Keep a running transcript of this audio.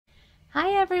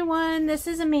Hi everyone, this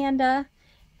is Amanda.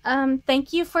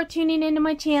 Thank you for tuning into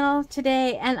my channel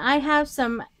today, and I have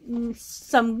some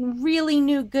really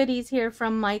new goodies here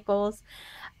from Michaels.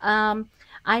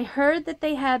 I heard that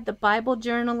they had the Bible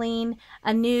journaling,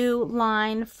 a new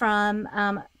line from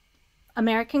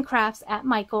American Crafts at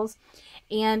Michaels,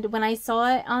 and when I saw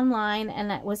it online,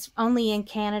 and it was only in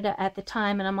Canada at the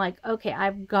time, and I'm like, okay,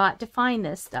 I've got to find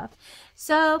this stuff.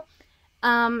 So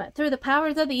through the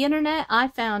powers of the internet, I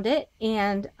found it,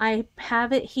 and I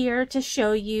have it here to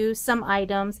show you some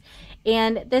items.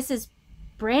 And this is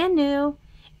brand new,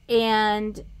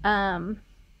 and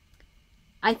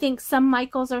I think some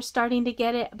Michaels are starting to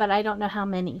get it, but I don't know how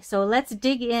many. So let's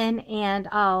dig in and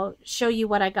I'll show you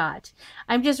what I got.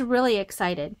 I'm just really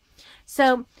excited.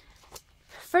 So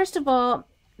first of all,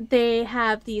 they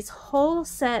have these whole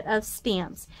set of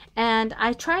stamps, and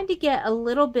I tried to get a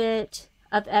little bit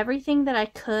of everything that I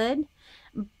could,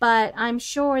 but I'm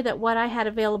sure that what I had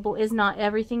available is not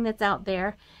everything that's out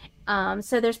there.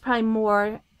 So there's probably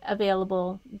more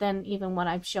available than even what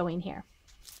I'm showing here.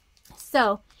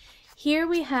 So here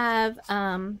we have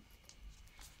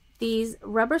these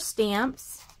rubber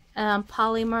stamps,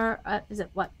 polymer, is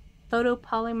it what?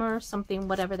 Photopolymer, something,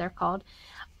 whatever they're called.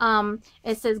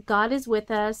 It says, God is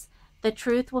with us, the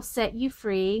truth will set you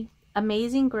free,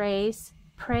 amazing grace,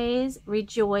 praise,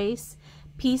 rejoice,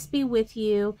 peace be with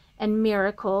you, and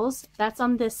miracles. That's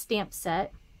on this stamp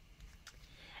set.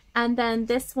 And then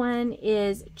this one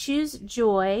is choose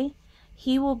joy,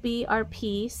 he will be our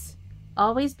peace,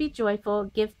 always be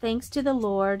joyful, give thanks to the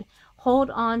Lord,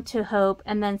 hold on to hope,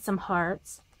 and then some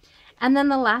hearts. And then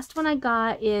the last one I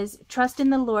got is trust in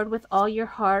the Lord with all your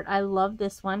heart. I love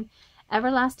this one.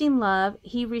 Everlasting love,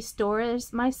 he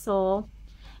restores my soul.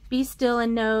 Be still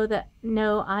and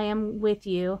know I am with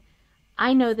you.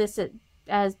 I know this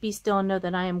as be still and know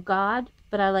that I am God,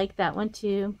 but I like that one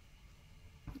too.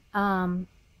 I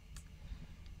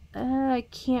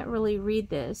can't really read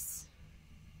this.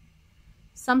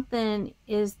 Something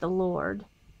is the Lord.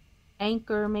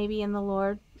 Anchor maybe in the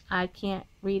Lord. I can't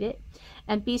read it.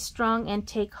 And be strong and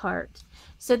take heart.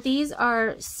 So these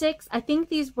are 6. I think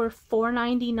these were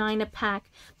 $4.99 a pack.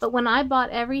 But when I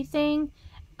bought everything,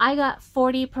 I got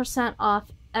 40%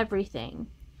 off everything.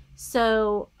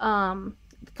 So,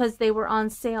 because they were on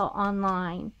sale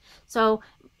online. So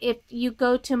if you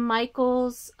go to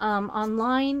Michaels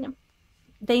online,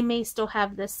 they may still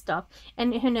have this stuff.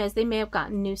 And who knows, they may have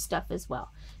gotten new stuff as well.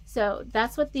 So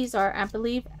that's what these are. I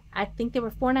think they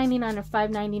were $4.99 or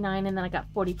 $5.99, and then I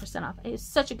got 40% off. It's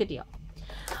such a good deal.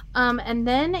 And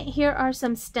then here are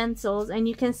some stencils, and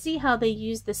you can see how they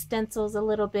use the stencils a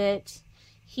little bit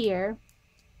here.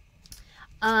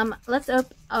 Let's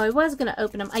open. Oh, I was going to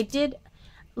open them. I did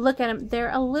look at them.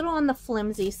 They're a little on the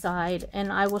flimsy side,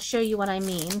 and I will show you what I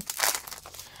mean.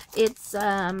 It's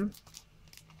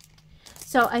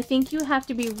so I think you have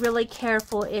to be really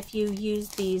careful if you use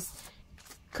these,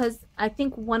 because I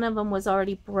think one of them was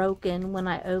already broken when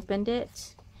I opened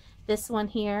it. This one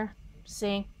here,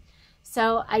 see?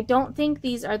 So I don't think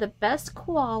these are the best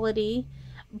quality,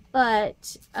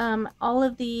 but all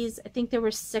of these, I think there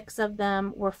were 6 of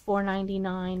them, were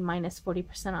 $4.99 minus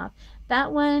 40% off.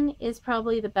 That one is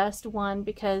probably the best one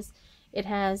because it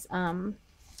has, let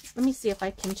me see if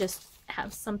I can just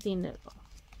have something that,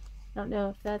 I don't know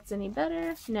if that's any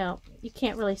better. No, you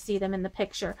can't really see them in the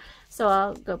picture. So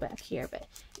I'll go back here. But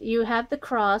you have the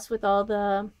cross with all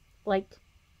the, like,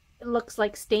 it looks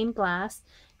like stained glass.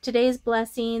 Today's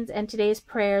blessings and today's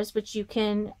prayers, which you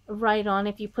can write on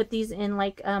if you put these in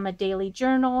like a daily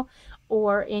journal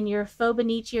or in your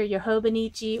Fobonichi or your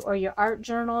Hobonichi or your art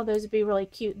journal. Those would be really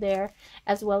cute there,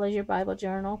 as well as your Bible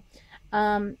journal.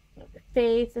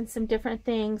 Faith and some different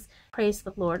things. Praise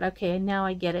the Lord. Okay, now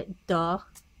I get it. Duh.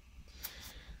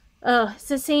 Oh, it's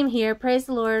the same here. Praise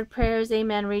the Lord, prayers,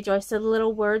 amen, rejoice. So the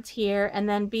little words here, and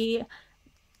then be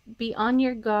on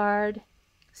your guard,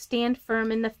 stand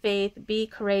firm in the faith, be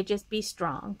courageous, be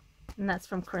strong. And that's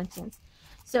from Corinthians.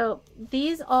 So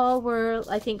these all were,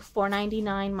 I think,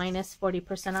 $4.99 minus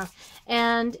 40% off.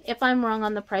 And if I'm wrong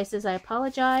on the prices, I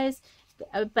apologize.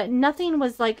 But nothing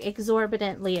was like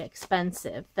exorbitantly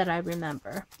expensive that I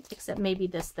remember, except maybe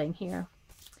this thing here.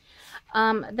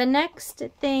 The next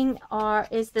thing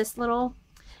is this little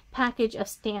package of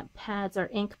stamp pads or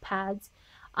ink pads.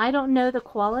 I don't know the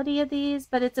quality of these,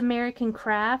 but it's American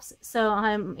Crafts, so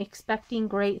I'm expecting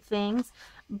great things,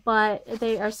 but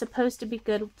they are supposed to be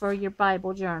good for your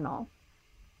Bible journal.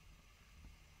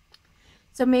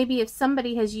 So maybe if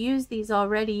somebody has used these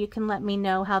already, you can let me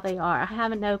know how they are. I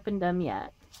haven't opened them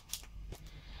yet.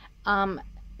 And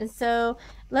so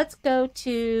let's go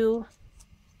to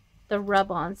the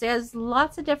rub-ons. There's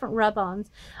lots of different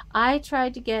rub-ons. I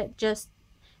tried to get just,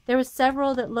 there was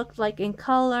several that looked like in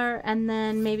color, and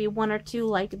then maybe one or two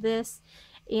like this,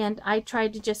 and I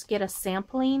tried to just get a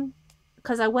sampling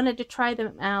because I wanted to try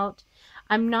them out.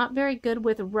 I'm not very good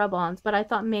with rub-ons, but I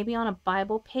thought maybe on a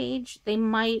Bible page they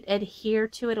might adhere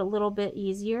to it a little bit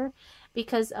easier,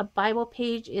 because a Bible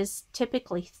page is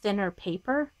typically thinner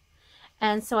paper,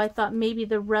 and so I thought maybe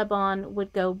the rub-on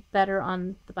would go better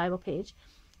on the Bible page.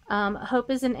 Hope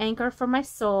is an anchor for my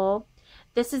soul.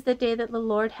 This is the day that the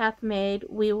Lord hath made.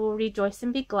 We will rejoice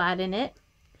and be glad in it.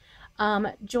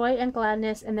 Joy and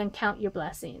gladness, and then count your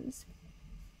blessings.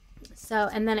 So,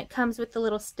 and then it comes with the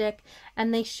little stick,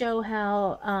 and they show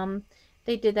how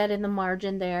they did that in the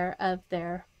margin there of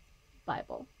their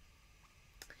Bible.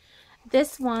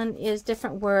 This one is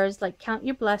different words like count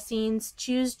your blessings,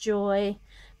 choose joy,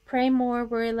 pray more,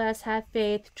 worry less, have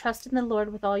faith, trust in the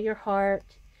Lord with all your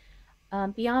heart.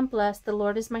 Beyond blessed, the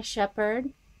Lord is my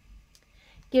shepherd.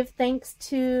 Give thanks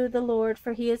to the Lord,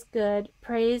 for he is good.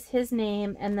 Praise his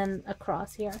name, and then a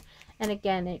cross here. And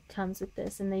again, it comes with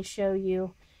this, and they show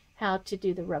you how to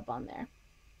do the rub-on there.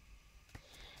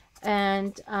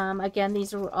 And again,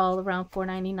 these are all around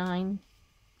 $4.99,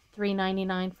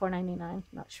 $3.99, $4.99,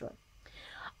 not sure.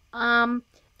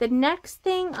 The next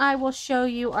thing I will show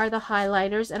you are the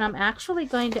highlighters, and I'm actually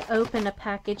going to open a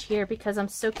package here because I'm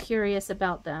so curious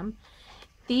about them.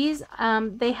 These,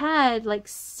 they had like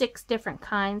 6 different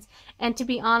kinds, and to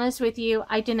be honest with you,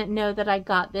 I didn't know that I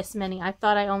got this many. I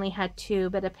thought I only had 2,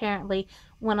 but apparently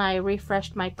when I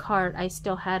refreshed my cart, I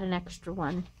still had an extra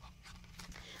one.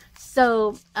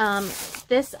 So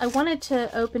this, I wanted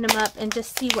to open them up and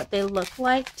just see what they look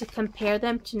like to compare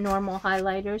them to normal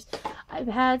highlighters. I've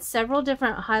had several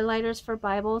different highlighters for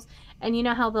Bibles, and you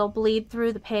know how they'll bleed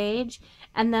through the page,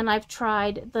 and then I've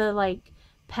tried the like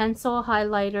pencil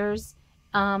highlighters,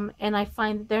 and I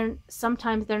find that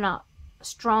sometimes they're not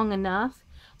strong enough.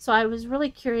 So I was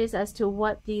really curious as to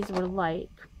what these were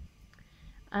like.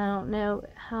 I don't know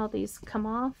how these come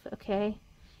off. Okay.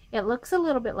 It looks a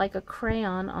little bit like a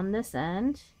crayon on this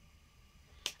end.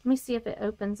 Let me see if it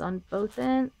opens on both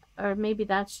ends, or maybe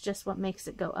that's just what makes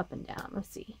it go up and down. Let's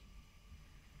see.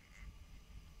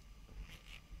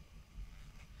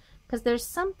 Because there's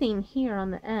something here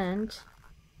on the end,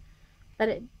 but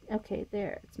it, okay,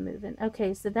 there, it's moving.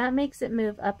 Okay, so that makes it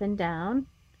move up and down.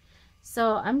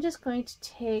 So I'm just going to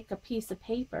take a piece of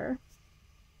paper.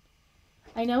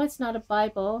 I know it's not a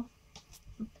Bible,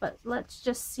 but let's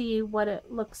just see what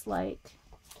it looks like.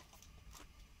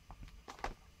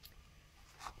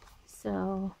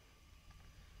 So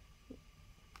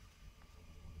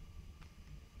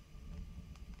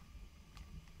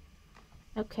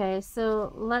okay,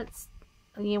 so let's,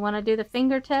 you want to do the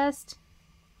finger test?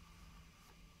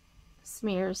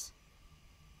 Smears.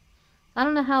 I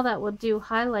don't know how that will do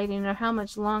highlighting, or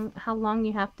how long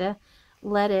you have to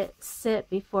let it sit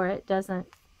before it doesn't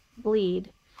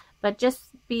bleed. But just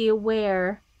be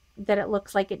aware that it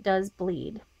looks like it does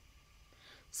bleed.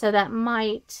 So that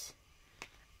might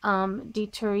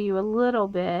deter you a little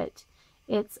bit.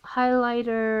 It's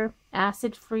highlighter,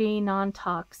 acid-free,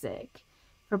 non-toxic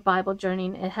for Bible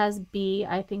journeying. It has B.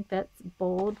 I think that's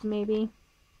bold, maybe.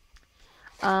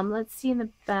 Let's see in the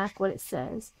back what it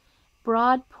says.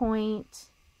 Broad point,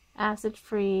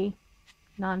 acid-free,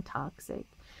 non-toxic.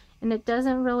 And it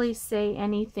doesn't really say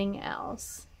anything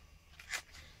else.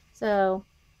 So,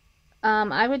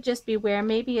 I would just beware.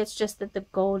 Maybe it's just that the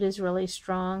gold is really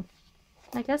strong.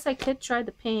 I guess I could try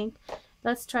the pink.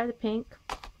 Let's try the pink.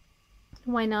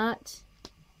 Why not?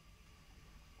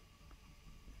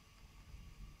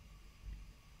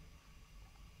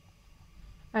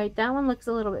 Alright, that one looks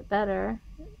a little bit better.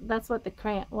 That's what the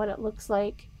crayon, what it looks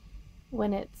like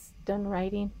when it's done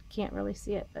writing. Can't really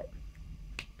see it, but...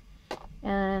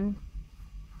 And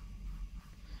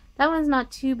that one's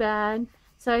not too bad.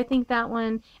 So I think that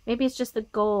one, maybe it's just the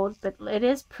gold, but it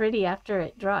is pretty after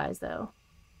it dries, though.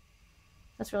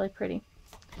 That's really pretty.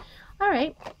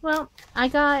 Alright, well, I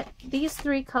got these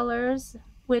 3 colors,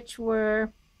 which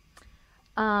were,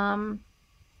 I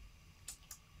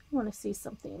want to see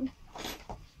something.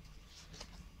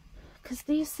 Because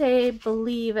these say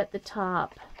believe at the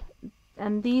top,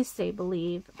 and these say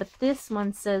believe, but this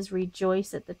one says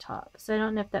rejoice at the top. So I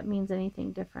don't know if that means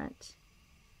anything different.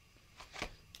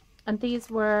 And these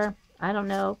were, I don't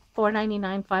know,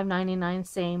 $4.99, $5.99,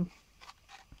 same.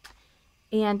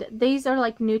 And these are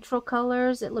like neutral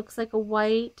colors. It looks like a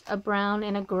white, a brown,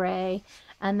 and a gray.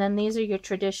 And then these are your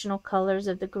traditional colors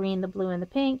of the green, the blue, and the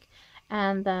pink.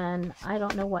 And then I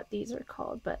don't know what these are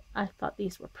called, but I thought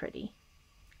these were pretty.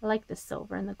 I like the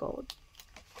silver and the gold.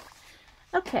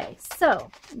 Okay, so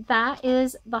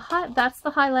that's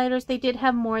the highlighters. They did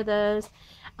have more of those.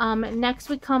 Next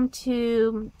we come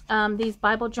to these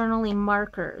Bible journaling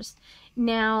markers.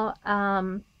 Now,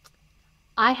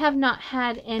 I have not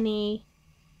had any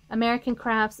American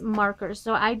Crafts markers,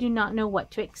 so I do not know what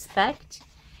to expect.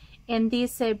 And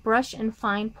these say brush and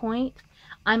fine point.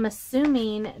 I'm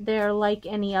assuming they're like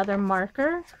any other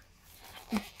marker,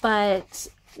 but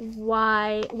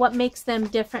what makes them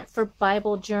different for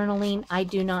Bible journaling, I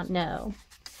do not know.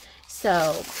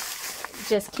 So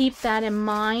just keep that in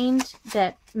mind,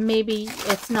 that maybe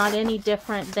it's not any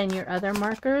different than your other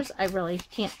markers. I really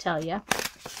can't tell you,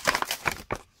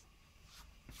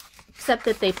 except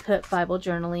that they put Bible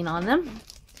journaling on them.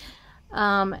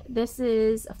 This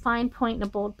is a fine point and a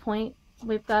bold point.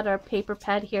 We've got our paper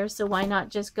pad here, so why not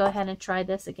just go ahead and try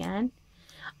this again.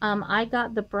 I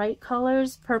got the bright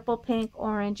colors, purple, pink,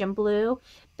 orange, and blue.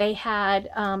 They had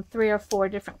 3 or 4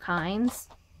 different kinds.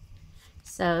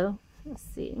 So, let's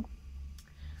see.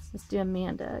 Let's do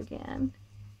Amanda again.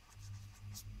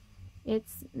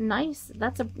 It's nice.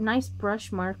 That's a nice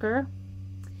brush marker.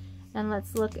 And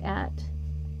let's look at...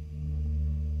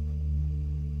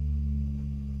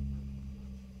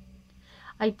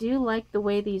 I do like the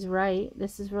way these write.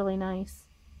 This is really nice.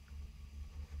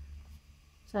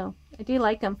 So I do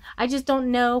like them. I just don't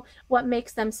know what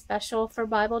makes them special for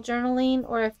Bible journaling,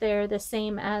 or if they're the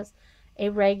same as a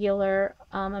regular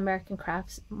American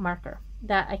Crafts marker.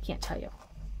 That I can't tell you.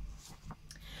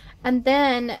 And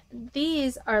then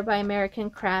these are by American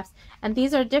Crafts, and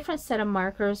these are a different set of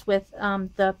markers with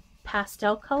the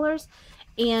pastel colors.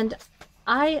 And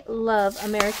I love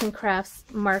American Crafts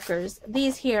markers.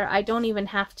 These here I don't even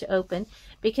have to open,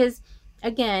 because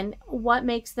again, what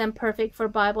makes them perfect for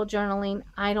Bible journaling,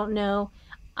 I don't know.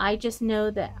 I just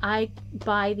know that I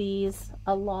buy these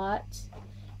a lot.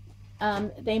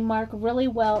 They mark really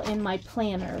well in my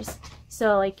planners.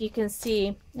 So like you can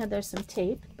see, there's some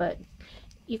tape, but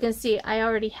you can see I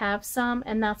already have some,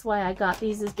 and that's why I got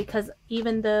these, is because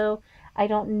even though I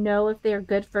don't know if they're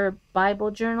good for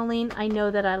Bible journaling, I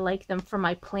know that I like them for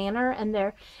my planner, and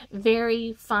they're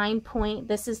very fine point.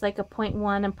 This is like a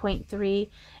 0.1 and 0.3,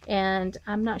 and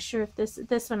I'm not sure if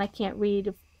this one I can't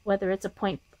read whether it's a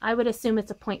point. I would assume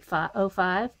it's a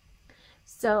 0.05.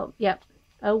 So, yep,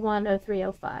 01, 03,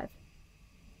 05.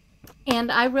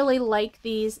 And I really like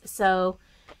these, so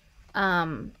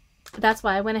that's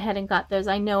why I went ahead and got those.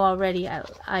 I know already,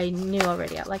 I knew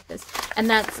already I like this. And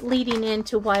that's leading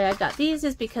into why I got these,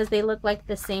 is because they look like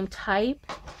the same type.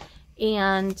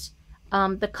 And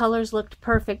the colors looked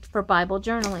perfect for Bible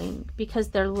journaling, because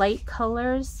they're light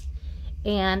colors.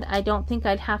 And I don't think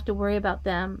I'd have to worry about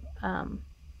them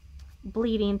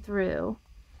bleeding through.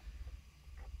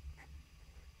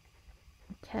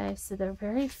 Okay, so they're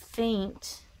very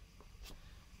faint.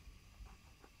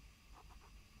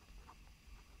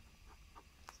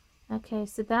 Okay,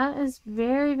 so that is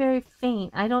very, very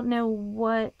faint. I don't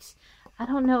know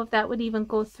if that would even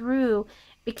go through,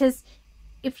 because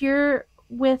if you're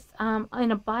with,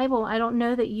 in a Bible, I don't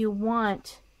know that you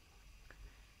want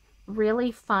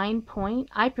really fine point.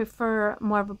 I prefer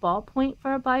more of a ballpoint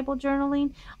for a Bible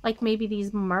journaling. Like maybe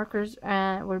these markers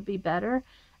would be better,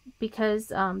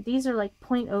 because these are like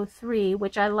 0.03,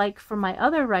 which I like for my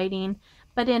other writing,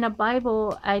 but in a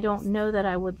Bible, I don't know that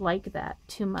I would like that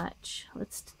too much.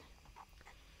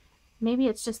 Maybe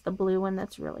it's just the blue one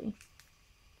that's really...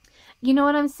 You know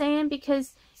what I'm saying?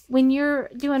 Because when you're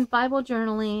doing Bible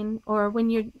journaling, or when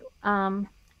you're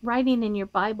writing in your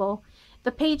Bible,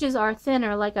 the pages are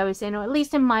thinner, like I was saying, or at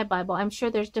least in my Bible. I'm sure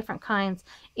there's different kinds.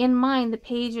 In mine, the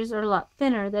pages are a lot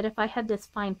thinner, that if I had this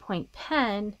fine point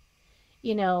pen,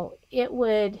 you know, it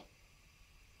would...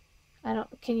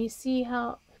 Can you see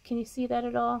that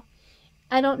at all?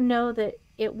 I don't know that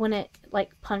it wouldn't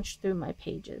like punch through my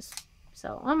pages.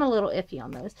 So I'm a little iffy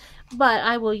on those, but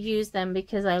I will use them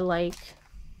because I like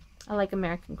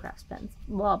American Crafts pens,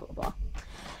 blah, blah, blah.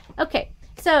 Okay,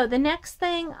 so the next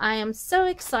thing I am so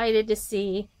excited to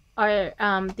see are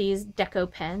these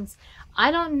deco pens. I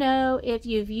don't know if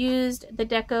you've used the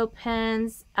deco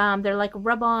pens. They're like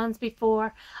rub-ons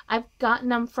before. I've gotten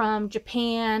them from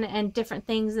Japan and different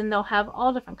things, and they'll have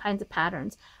all different kinds of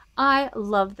patterns. I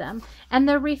love them, and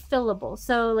they're refillable.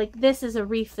 So like this is a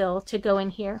refill to go in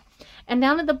here, and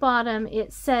down at the bottom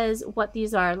it says what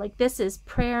these are. Like this is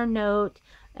prayer note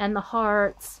and the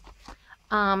hearts,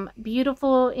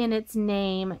 beautiful in its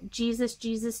name, Jesus,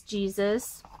 Jesus,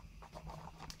 Jesus.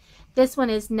 This one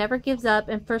is never gives up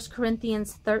in 1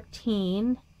 Corinthians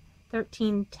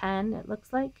 13:10 it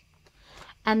looks like.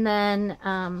 And then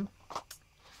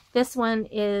this one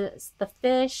is the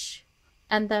fish,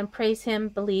 and then praise him,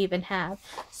 believe, and have.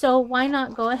 So why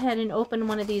not go ahead and open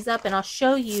one of these up, and I'll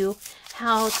show you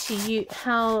how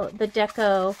the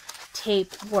deco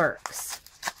tape works.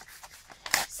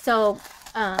 So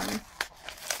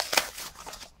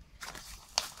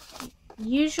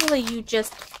usually you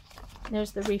just,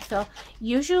 there's the refill.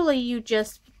 Usually you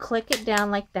just click it down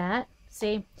like that.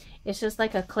 See, it's just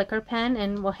like a clicker pen,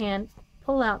 and we'll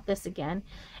pull out this again.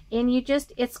 And you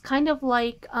just, it's kind of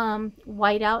like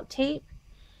whiteout tape.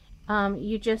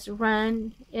 You just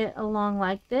run it along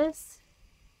like this,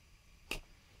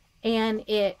 and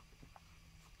it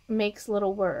makes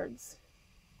little words.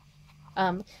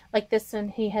 Like this one,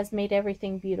 he has made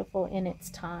everything beautiful in its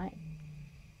time.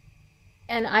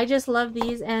 And I just love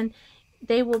these, and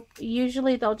they will,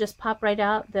 usually they'll just pop right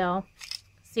out. They'll,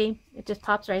 see, it just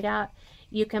pops right out.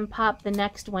 You can pop the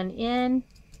next one in,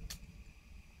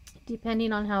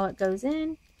 depending on how it goes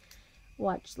in.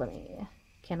 Watch,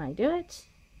 can I do it?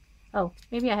 Oh,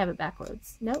 maybe I have it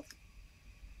backwards. Nope.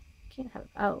 Can't have it.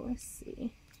 Oh, let's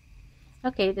see.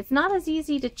 Okay, it's not as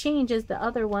easy to change as the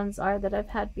other ones are that I've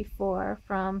had before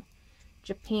from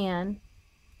Japan.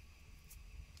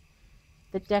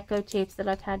 The deco tapes that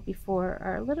I've had before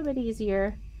are a little bit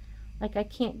easier. Like, I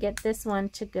can't get this one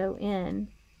to go in.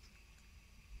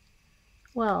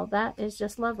 Well, that is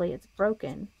just lovely. It's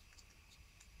broken.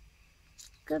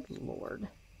 Good Lord.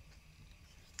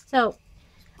 So,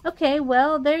 okay,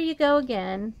 well, there you go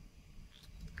again.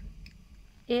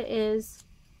 It is,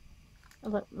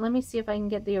 let me see if I can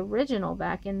get the original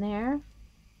back in there.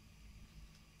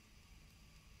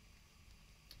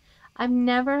 I've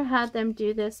never had them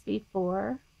do this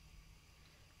before.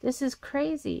 This is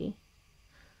crazy.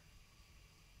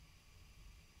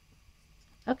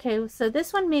 Okay, so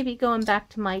this one may be going back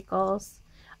to Michael's.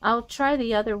 I'll try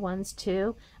the other ones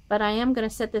too, but I am going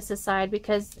to set this aside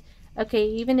because, okay,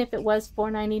 even if it was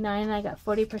 $4.99 and I got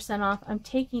 40% off, I'm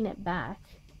taking it back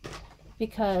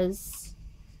because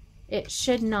it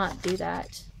should not do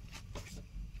that.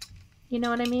 You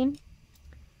know what I mean?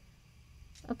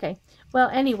 Okay, well,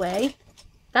 anyway,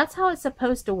 that's how it's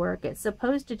supposed to work. It's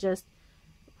supposed to just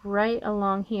right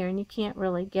along here, and you can't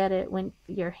really get it with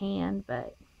your hand,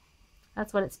 but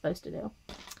that's what it's supposed to do.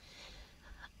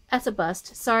 That's a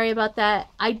bust. Sorry about that.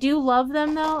 I do love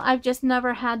them though. I've just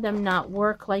never had them not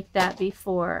work like that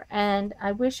before. And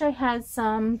I wish I had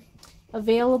some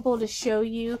available to show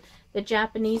you the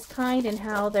Japanese kind and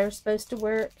how they're supposed to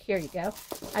work. Here you go.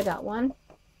 I got one.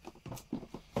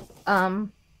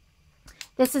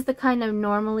 This is the kind I'm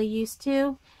normally used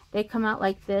to. They come out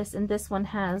like this, and this one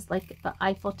has like the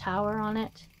Eiffel Tower on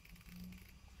it.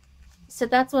 So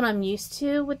that's what I'm used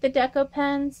to with the deco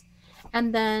pens.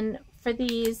 And then for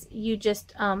these, you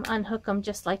just unhook them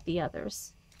just like the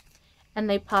others. And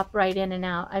they pop right in and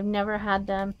out. I've never had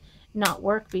them not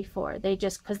work before.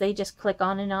 Because they just click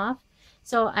on and off.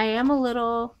 So I am a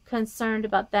little concerned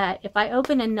about that. If I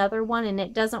open another one and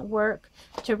it doesn't work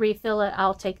to refill it,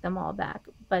 I'll take them all back.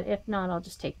 But if not, I'll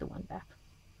just take the one back.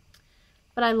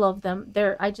 But I love them.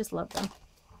 I just love them.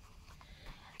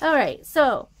 Alright,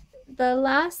 so the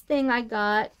last thing I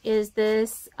got is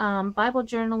this Bible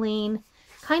journaling,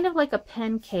 kind of like a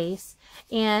pen case,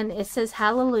 and it says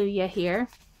hallelujah here,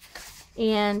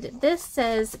 and this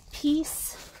says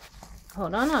peace.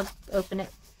 Hold on, I'll open it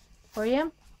for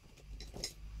you.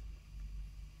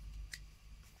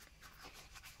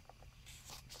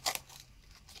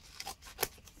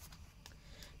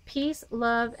 Peace,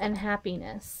 love, and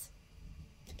happiness.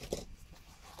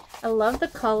 I love the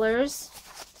colors.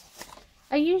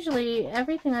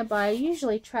 Everything I buy, I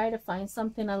usually try to find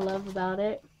something I love about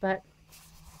it, but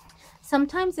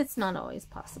sometimes it's not always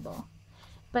possible.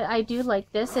 But I do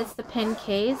like this. It's the pen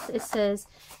case. It says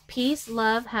peace,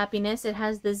 love, happiness. It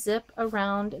has the zip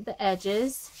around the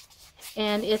edges,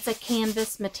 and it's a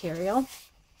canvas material.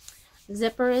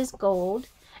 Zipper is gold,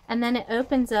 and then it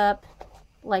opens up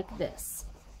like this.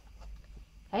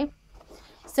 Okay,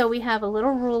 so we have a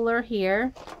little ruler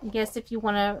here. I guess if you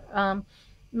want to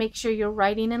make sure you're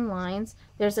writing in lines,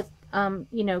 there's a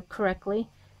correctly.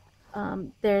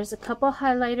 There's a couple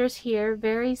highlighters here,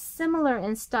 very similar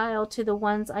in style to the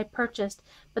ones I purchased,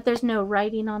 but there's no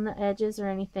writing on the edges or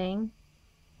anything.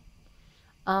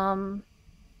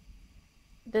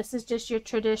 This is just your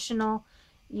traditional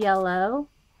yellow.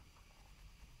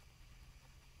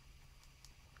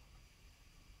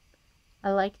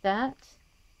 I like that.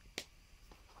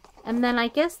 And then I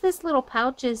guess this little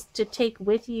pouch is to take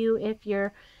with you if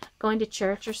you're going to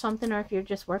church or something, or if you're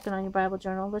just working on your Bible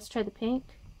journal. Let's try the pink.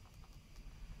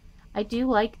 I do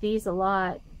like these a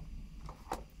lot.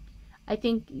 I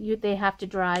think they have to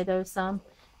dry though some,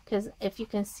 because if you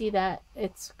can see that,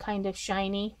 it's kind of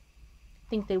shiny.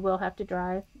 think they will have to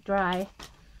dry.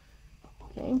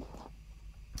 Okay.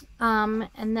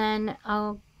 And then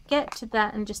I'll get to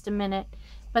that in just a minute.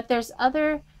 But there's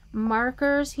other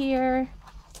markers here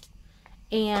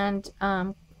and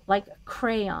like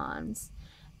crayons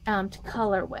to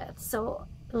color with. So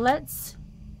let's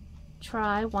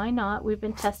try. Why not? We've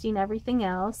been testing everything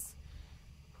else.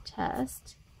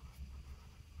 Test.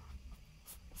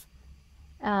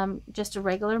 Just a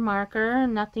regular marker,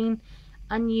 nothing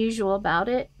unusual about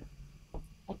it.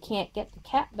 I can't get the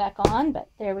cap back on, but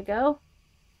there we go.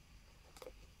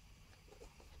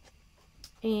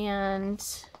 And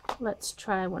let's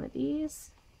try one of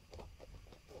these.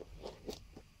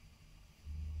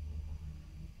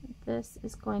 This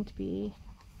is going to be,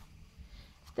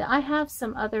 I have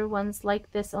some other ones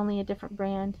like this, only a different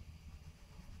brand.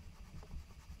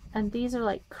 And these are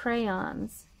like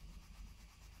crayons.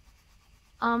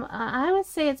 I would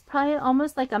say it's probably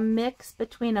almost like a mix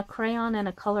between a crayon and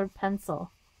a colored pencil,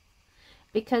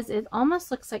 because it almost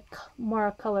looks like more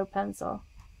a colored pencil.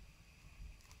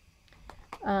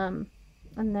 And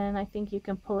then I think you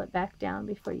can pull it back down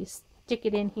before you stick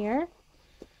it in here.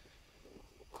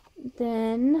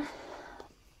 Then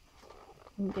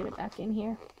let me get it back in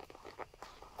here.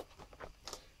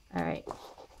 All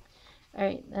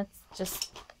right, that's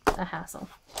just a hassle.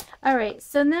 All right,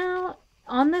 so now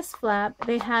on this flap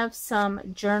they have some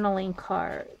journaling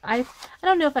cards. I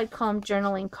don't know if I'd call them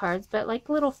journaling cards, but like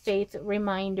little faith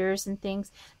reminders and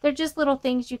things. They're just little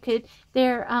things you could,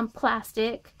 they're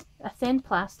plastic, a thin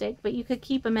plastic, but you could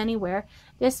keep them anywhere.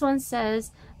 This one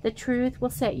says, "The truth will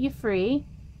set you free."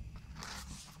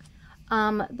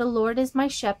 "The Lord is my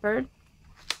shepherd."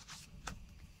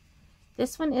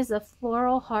 This one is a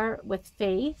floral heart with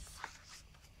faith.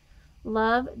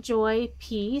 "Love, joy,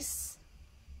 peace."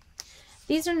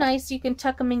 These are nice. You can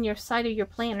tuck them in your side of your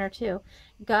planner too.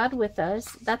 "God with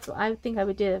us." That's what I think I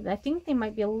would do. I think they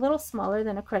might be a little smaller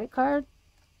than a credit card.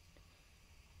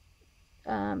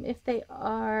 If they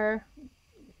are,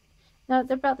 no,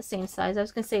 they're about the same size. I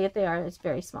was going to say if they are, it's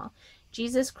very small.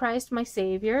 "Jesus Christ, my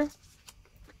Savior."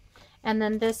 And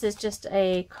then this is just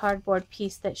a cardboard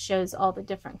piece that shows all the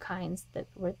different kinds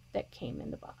that came in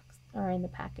the box or in the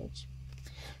package.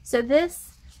 So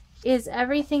this is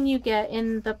everything you get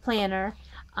in the planner.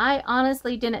 I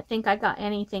honestly didn't think I got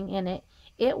anything in it.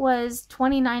 It was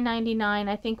 $29.99.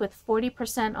 I think with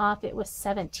 40% off it was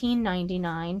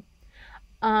 $17.99.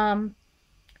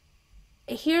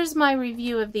 Here's my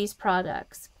review of these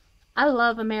products. I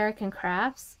love American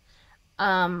Crafts.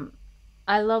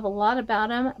 I love a lot about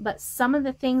them, but some of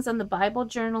the things on the Bible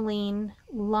journaling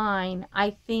line,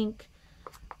 I think,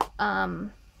 I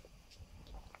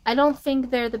don't think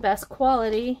they're the best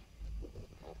quality.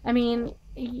 I mean,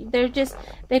 they're just,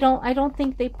 I don't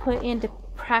think they put into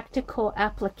practical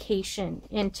application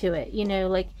into it, you know,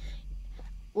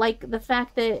 like the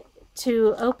fact that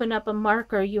to open up a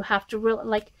marker, you have to really,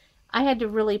 like, I had to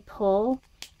really pull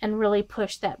and really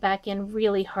push that back in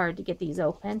really hard to get these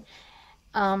open.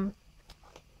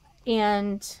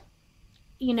 And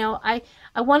you know, I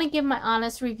want to give my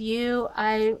honest review.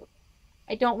 I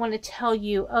don't want to tell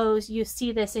you, oh, you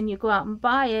see this and you go out and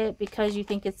buy it because you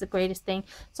think it's the greatest thing.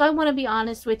 So I want to be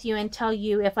honest with you and tell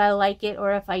you if I like it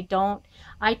or if I don't.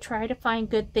 I try to find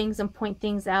good things and point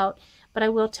things out, but I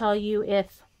will tell you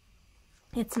if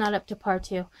it's not up to par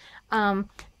too.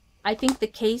 I think the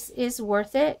case is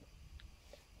worth it.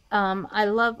 I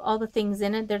love all the things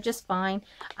in it. They're just fine.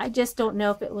 I just don't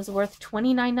know if it was worth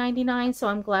 $29.99, so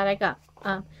I'm glad I got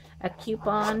a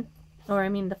coupon, or I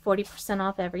mean the 40%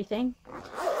 off everything.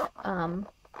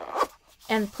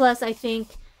 And plus I think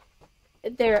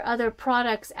there are other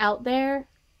products out there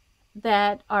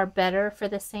that are better for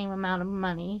the same amount of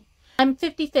money. I'm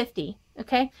 50-50,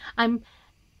 okay? I'm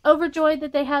overjoyed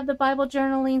that they have the Bible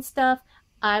journaling stuff.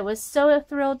 I was so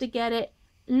thrilled to get it.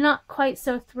 Not quite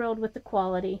so thrilled with the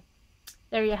quality.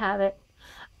 There you have it.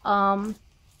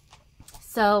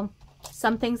 So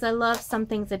some things I love, some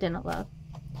things I didn't love.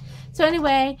 So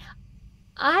anyway,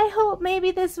 I hope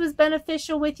maybe this was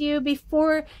beneficial with you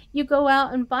before you go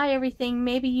out and buy everything.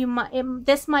 Maybe you might,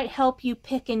 this might help you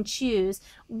pick and choose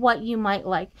what you might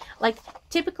like. Like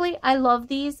typically I love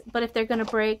these, but if they're going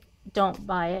to break, don't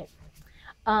buy it.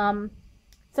 So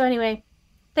anyway,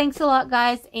 thanks a lot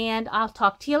guys, and I'll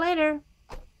talk to you later.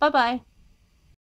 Bye-bye.